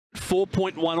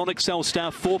4.1 on Excel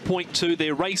Star, 4.2.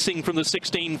 They're racing from the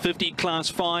 1650 Class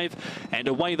 5, and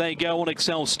away they go. On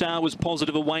Excel Star was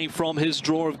positive away from his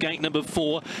draw of gate number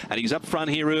 4, and he's up front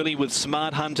here early with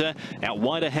Smart Hunter. Out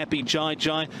wider, Happy Jai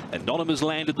Jai. Anonymous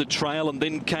landed the trail, and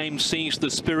then came Seize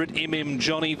the Spirit,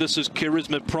 Johnny. This is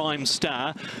Charisma Prime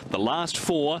Star. The last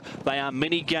 4, they are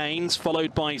Many Gains,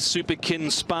 followed by Superkin,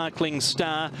 Sparkling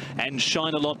Star, and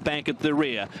Shine a Lot back at the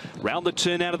rear. Round the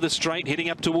turn out of the straight, heading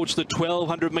up towards the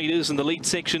 1200 metres, and the lead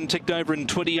section ticked over in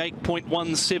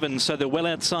 28.17, so they're well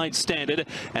outside standard,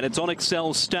 and it's on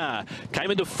Excel Star. Came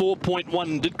into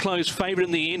 4.1, did close favourite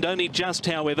in the end, only just,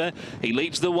 however. He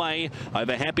leads the way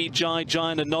over Happy Jai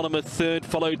Jai and Anonymous third,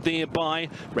 followed there by,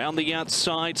 round the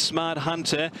outside, Smart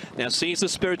Hunter. Now Seize the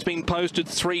Spirit's been posted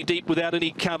 3 deep without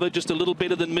any cover, just a little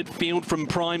better than midfield from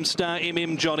Prime Star,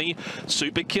 Johnny.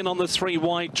 Superkin on the 3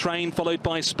 wide train, followed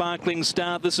by Sparkling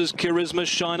Star. This is Charisma,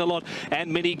 Shine a Lot,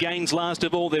 and Many Gains last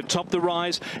of all. They've topped the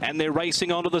rise, and they're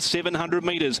racing onto the 700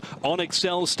 metres. On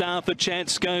Excel Star for Chad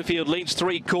Schofield, leads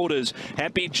 3/4.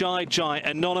 Happy Jai Jai,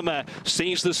 Anonymous,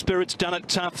 Seize the Spirit's done it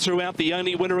tough throughout, the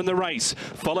only winner in the race.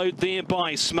 Followed there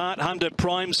by Smart Hunter,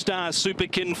 Prime Star,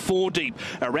 Superkin 4 deep.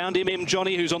 Around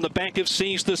Johnny, who's on the back of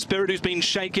Seize the Spirit, who's been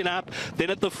shaken up. Then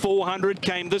at the 400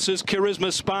 came This is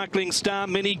Charisma, Sparkling Star,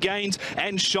 Many Gains,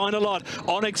 and Shine a Lot.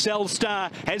 On Excel Star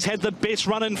has had the best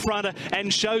run in front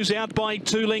and shows out by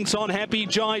 2 lengths on Happy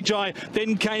Jai Jai.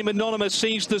 Then came Anonymous,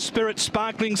 Seize the Spirit,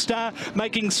 Sparkling Star,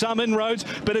 making some inroads,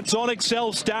 but it's on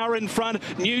Excel Star in front.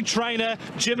 New trainer,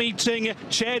 Ting,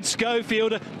 Chad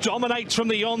Schofield dominates from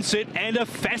the onset, and a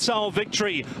facile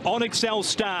victory on Excel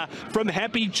Star from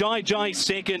Happy Jai Jai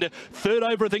second. Third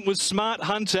over, I think, was Smart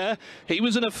Hunter. He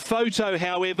was in a photo,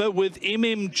 however, with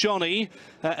Johnny.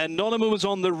 Anonymous was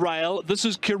on the rail. This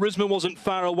is Charisma, wasn't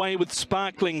far away with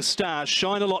Sparkling Star.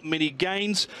 Shine a Lot, Many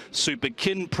Gains,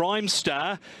 Superkin, Prime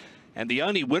Star. And the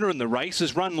only winner in the race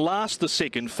has run last, the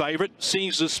second favourite,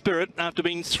 Seize the Spirit, after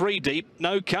being 3 deep,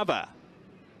 no cover.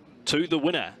 To the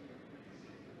winner,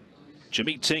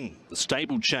 Ting, the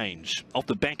stable change, off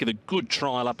the back of a good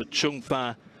trial up at Chung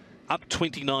Fa, up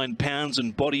 29 pounds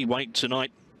in body weight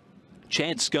tonight.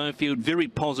 Chad Schofield, very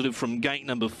positive from gate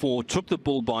number 4, took the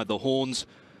bull by the horns.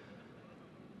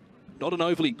 Not an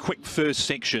overly quick first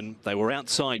section. They were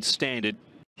outside standard.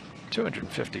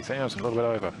 250,000, a little bit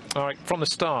over. All right, from the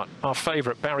start, our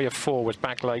favourite, Barrier 4, was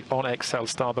back late on Excel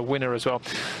Star, the winner as well.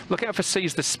 Look out for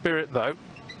Seize the Spirit, though.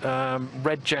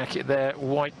 Red jacket there,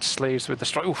 white sleeves with the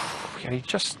stripe. Oof, and he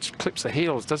just clips the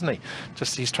heels, doesn't he?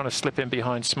 Just he's trying to slip in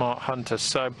behind Smart Hunter.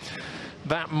 So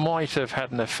that might have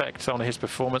had an effect on his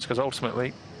performance, because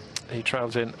ultimately he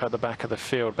trails in at the back of the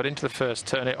field. But into the first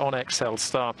turn, it on Excel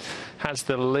Star has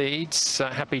the leads.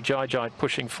 Happy Jai Jai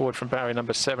pushing forward from barrier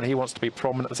number 7. He wants to be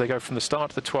prominent as they go from the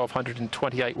start to the 1200 in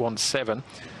 28.17.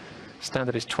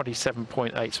 Standard is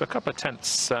 27.8, so a couple of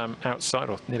tenths outside,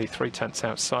 or nearly 3 tenths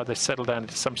outside. They settle down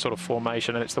into some sort of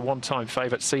formation, and it's the one-time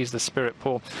favourite, Seize the Spirit,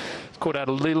 Paul. It's caught out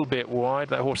a little bit wide.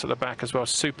 That horse at the back as well,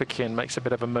 Superkin, makes a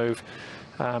bit of a move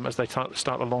as they start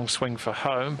the long swing for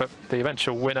home, but the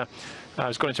eventual winner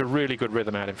has got into really good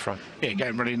rhythm out in front. Yeah,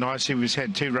 going really nicely. We've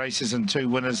had 2 races and 2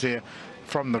 winners there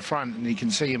from the front, and you can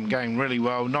see him going really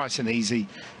well, nice and easy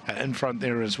in front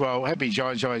there as well. Happy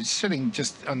Jai Jai sitting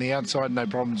just on the outside, no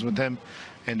problems with him,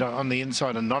 and on the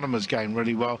inside, Anonymous going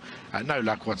really well. No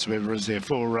luck whatsoever is there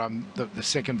for the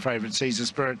second favourite, Seize the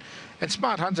Spirit. And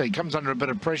Smart Hunter, he comes under a bit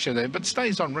of pressure there, but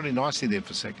stays on really nicely there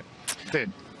for second.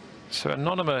 Third. So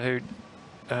Anonymous, who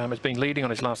has been leading on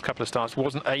his last couple of starts,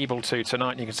 wasn't able to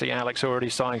tonight. You can see Alex already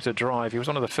starting to drive. He was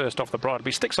one of the first off the bridle, but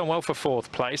he sticks on well for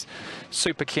 4th place.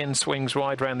 Superkin swings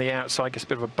wide around the outside, gets a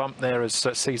bit of a bump there as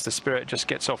Seize the Spirit just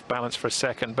gets off balance for a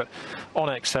second. But on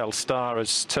Excel Star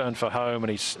has turned for home, and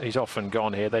he's off and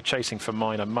gone here. They're chasing for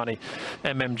minor money.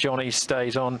 Johnny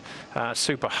stays on.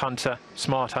 Super Hunter,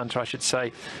 Smart Hunter I should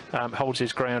say, holds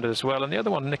his ground as well. And the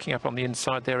other one nicking up on the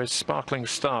inside there is Sparkling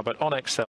Star, but on Excel